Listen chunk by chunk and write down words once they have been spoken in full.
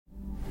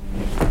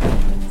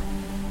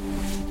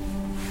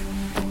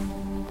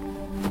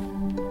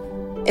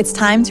It's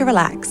time to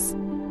relax,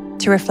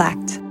 to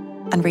reflect,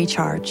 and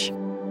recharge.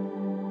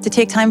 To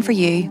take time for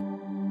you,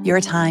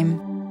 your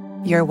time,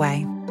 your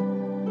way.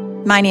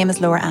 My name is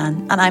Laura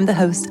Ann, and I'm the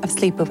host of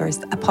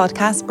Sleepovers, a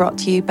podcast brought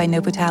to you by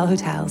Novotel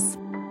Hotels.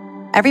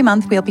 Every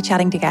month, we'll be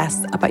chatting to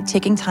guests about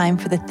taking time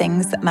for the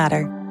things that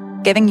matter,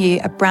 giving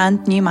you a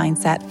brand new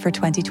mindset for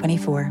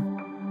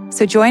 2024.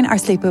 So join our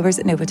sleepovers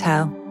at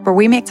Novotel, where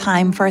we make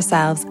time for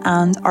ourselves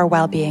and our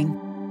well-being,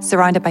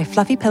 surrounded by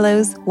fluffy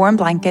pillows, warm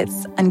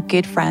blankets, and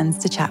good friends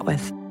to chat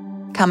with.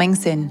 Coming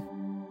soon.